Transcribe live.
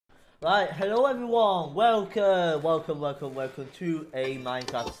Right, hello everyone, welcome to a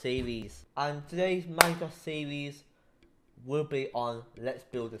Minecraft series. And today's Minecraft series will be on Let's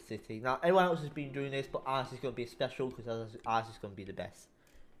Build a City. Now, everyone else has been doing this, but ours is going to be special because ours is going to be the best.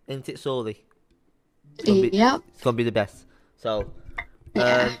 Isn't it, Solly? Yep. It's going to be the best. So,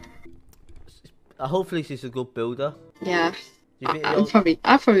 Yeah. hopefully she's a good builder. Yeah. Do you think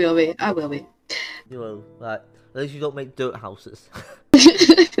I probably will be. I will be. you will, right, at least you don't make dirt houses.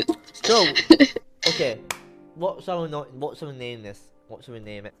 So, okay, what's our name this? What's our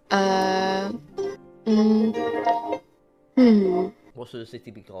name it? uh. Mm, hmm. What should the city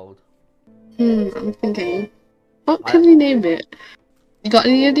be called? I'm thinking. What I can we name it? You got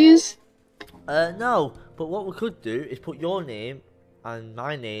any ideas? no, but what we could do is put your name and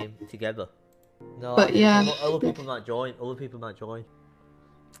my name together. No, But actually, yeah. because other people might join.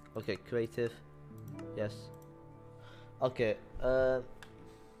 Okay, creative. Yes. Okay.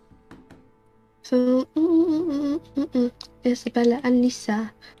 So. Isabella and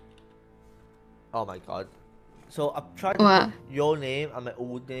Lisa. Oh my God. So I've tried to put What? your name and my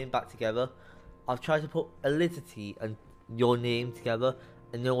old name back together. I've tried to put Elicity and your name together,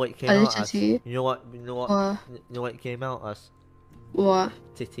 and you know what it came out as? Identity. You know what? You know what? Or You know what it came out as? what?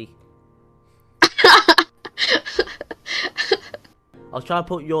 Titty. I'll try to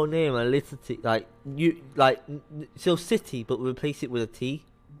put your name and Elicity, so city, but replace it with a T,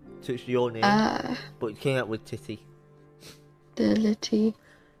 so it's your name, but it came out with Titty. Ability.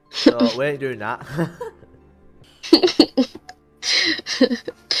 So we ain't doing that.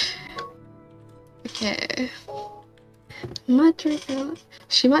 Okay. My trigger.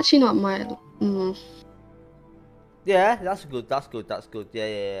 She actually not my. Yeah, that's good.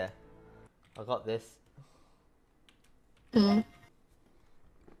 Yeah. I got this.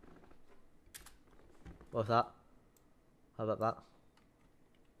 What's that? How about that?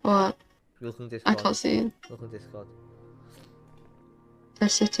 What? Look on I Discord. can't see. Look on Discord. The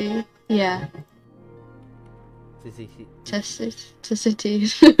city. Yeah. Titty. To city. Titty.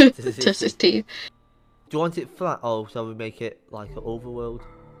 To city. Do you want it flat? Oh, so we make it like an overworld?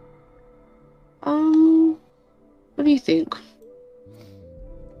 What do you think?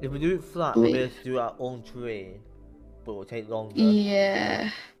 If we do it flat, we'll be able to do our own terrain, but it'll take longer. Yeah.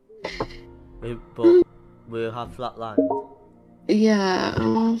 But we'll have flat land. Yeah.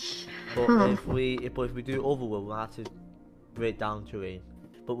 But if we do overworld, we'll have to break down terrain.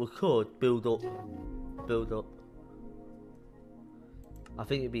 But we could build up. I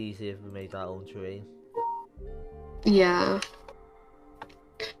think it'd be easier if we made our own terrain. Yeah.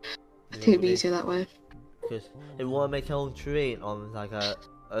 I think it'd be easier that way. Because if we want to make our own terrain on like a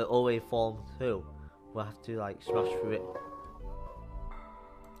OA form 2, we'll have to like smash through it.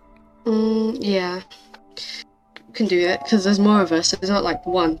 Yeah. We can do it because there's more of us. It's not like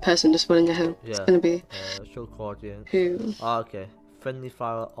one person just building a hill. Yeah. It's gonna be show coordinates. two. Okay. Friendly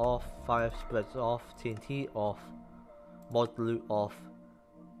fire off. Fire spreads off. TNT off. Mod loot off.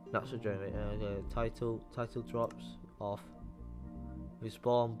 Natural generator. Okay. Title drops off.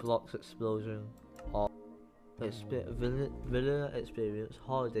 Respawn blocks explosion off. Vanilla experience.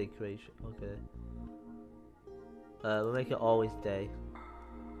 Holiday creation. Okay. We'll make it always day.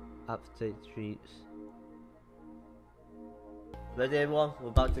 Appetite treats. Ready everyone? We're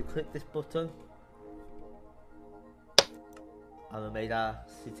about to click this button. And we made our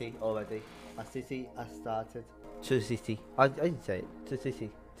city already. Our city has started. To city. I didn't say it. To city.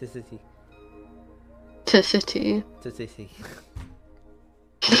 To city. To city. To city.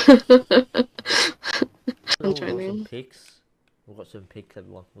 I'm We've got some joining. pigs. We've got some pigs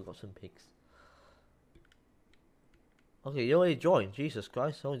everyone. We've got some pigs. Okay, you already joined. Jesus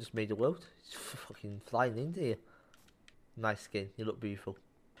Christ, I just made the world. It's fucking flying into you. Nice skin. You look beautiful.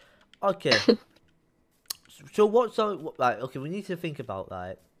 Okay. So what's like? Okay, we need to think about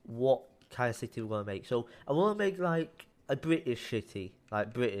like what kind of city we're gonna make. So I want to make like a British city,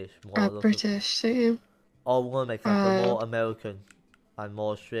 like British more. British city. Or we want to make like a more American and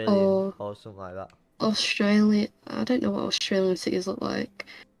more Australian or something like that. Australian. I don't know what Australian cities look like.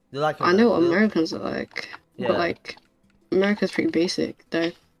 I know what Americans look like. Yeah. But like, America's pretty basic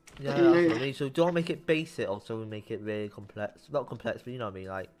though. Yeah, that's what I mean. So do I make it basic or so we make it really complex? Not complex, but you know what I mean.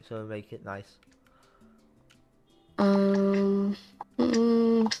 Like, so we make it nice. I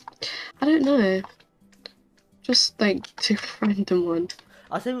don't know. Just like two random one.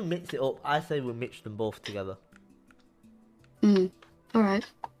 I say we mix it up. I say we mix them both together. Alright.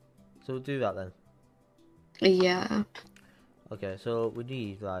 So we'll do that then. Yeah. Okay, so we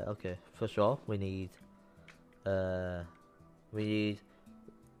need like for sure we need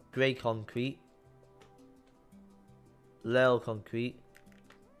grey concrete, Lego concrete,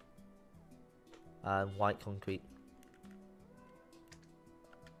 and white concrete.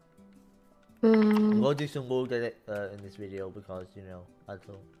 I'm gonna do some wood edit in this video because you know I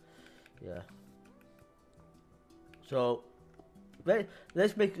don't. Yeah. So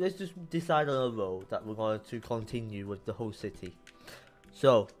let's just decide on a road that we're going to continue with the whole city.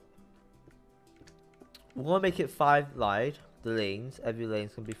 So we're gonna make it 5 wide. The lanes, every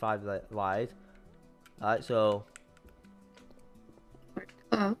lane's gonna be 5 wide. Alright, so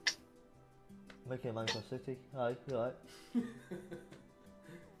make it a Minecraft city. Alright, alright.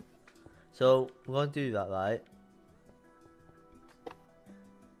 So we're gonna do that, right?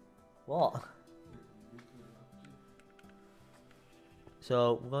 What?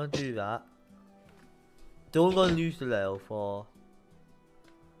 So we're gonna do that. Don't gonna lose the level for.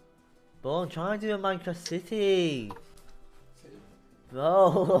 Bro, I'm trying to do a Minecraft city.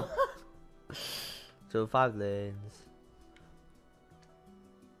 Bro. So 5 lanes.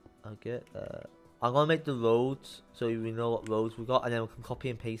 Okay. I'm gonna make the roads so we know what roads we got, and then we can copy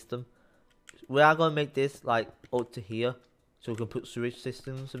and paste them. We are gonna make this like up to here, so we can put sewage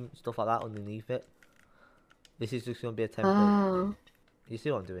systems and stuff like that underneath it. This is just gonna be a template. You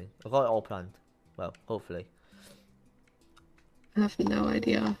see what I'm doing? I've got it all planned. Well, hopefully. I have no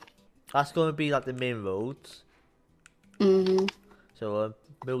idea. That's gonna be like the main roads. Mm-hmm. So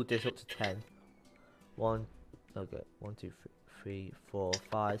build this up to 10. 1, okay, 1, 2, 3, 4,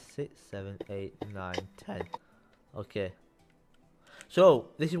 5, 6, 7, 8, 9, 10. Okay. So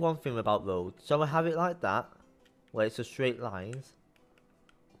this is one thing about roads. So I have it like that, where it's a straight lines.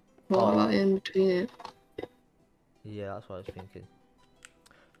 What about in between it? Yeah, that's what I was thinking.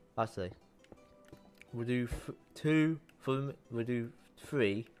 Actually, we'll do 2 for we'll do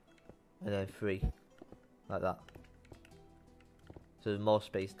 3, and then 3, like that. So it's more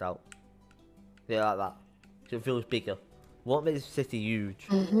spaced out. Yeah, like that. So it feels bigger. We won't make this city huge,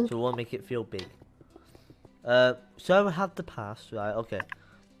 so we won't make it feel big. So we have the pass, right? Okay.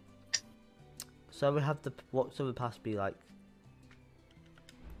 So we have the what? So the pass be like?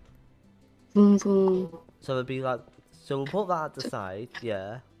 Boom boom. So it'd be like. So we'll put that at the side,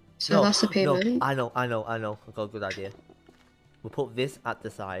 yeah. So No, that's the payment. no, I know. I've got a good idea. We'll put this at the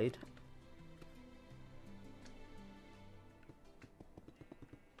side.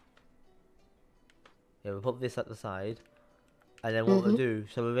 Yeah, we'll put this at the side. And then what we'll do,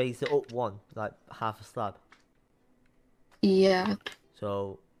 so we raise it up 1, like half a slab. Yeah.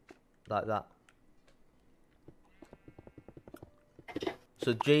 So, like that.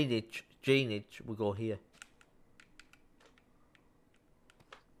 So drainage will go here.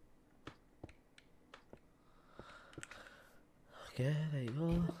 Okay, there you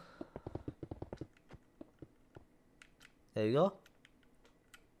go. There you go.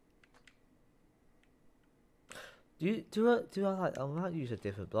 Do I like? I might use a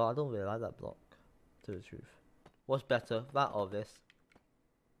different block. I don't really like that block. To the truth, what's better, that or this?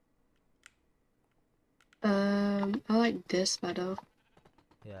 I like this better.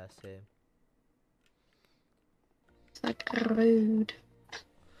 Yeah, same. It's like a road.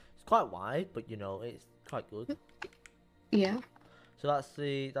 It's quite wide, but you know it's quite good. Yeah. So that's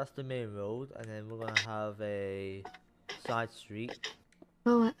the main road, and then we're gonna have a side street.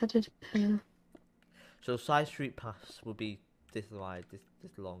 Oh, I added So side street paths will be this wide,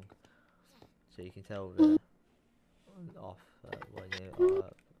 this long. So you can tell the off when you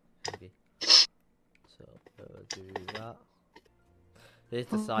maybe. So we'll do that. Here's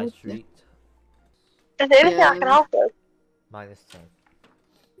the side street. Is there anything I can help with? -10.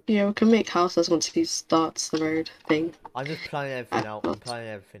 Yeah, we can make houses once he starts the road thing. I'm just planning everything out. I'm planning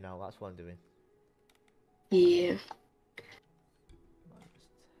everything out. That's what I'm doing. Yeah.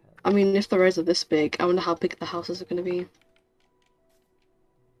 I mean, if the roads are this big, I wonder how big the houses are going to be.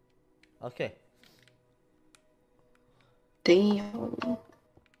 Okay. Damn.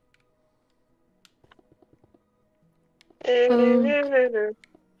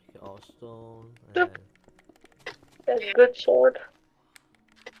 Get all stone. And That's a good sword.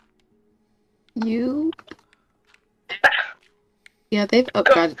 You? Yeah, they've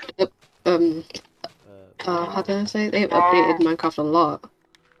upgraded. How do I say? They've updated Minecraft a lot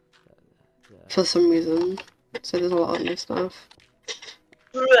yeah. for some reason. So there's a lot of new stuff.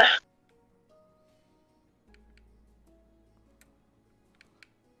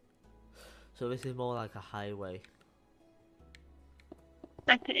 So this is more like a highway.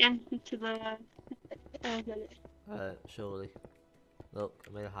 Like the answer to the. Surely. Look, I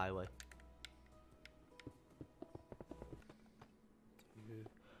made a highway.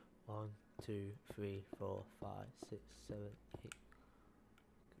 1, 2, 3, 4, 5, 6, 7, 8.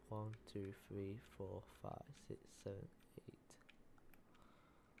 1, 2, 3, 4, 5, 6, 7, 8.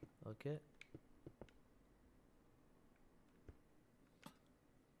 Okay.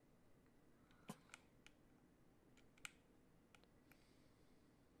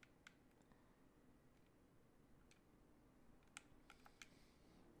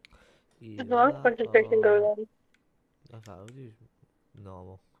 Either As long as that concentration or... goes on. Okay, I'll do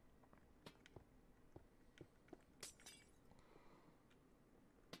normal.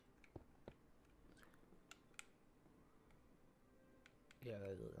 Yeah, that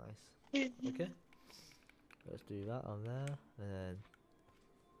looks nice. Okay. Let's do that on there, and then...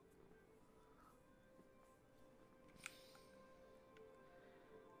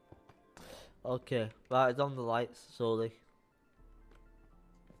 Okay, right, it's on the lights, slowly.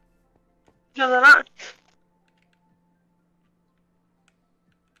 No, they're not.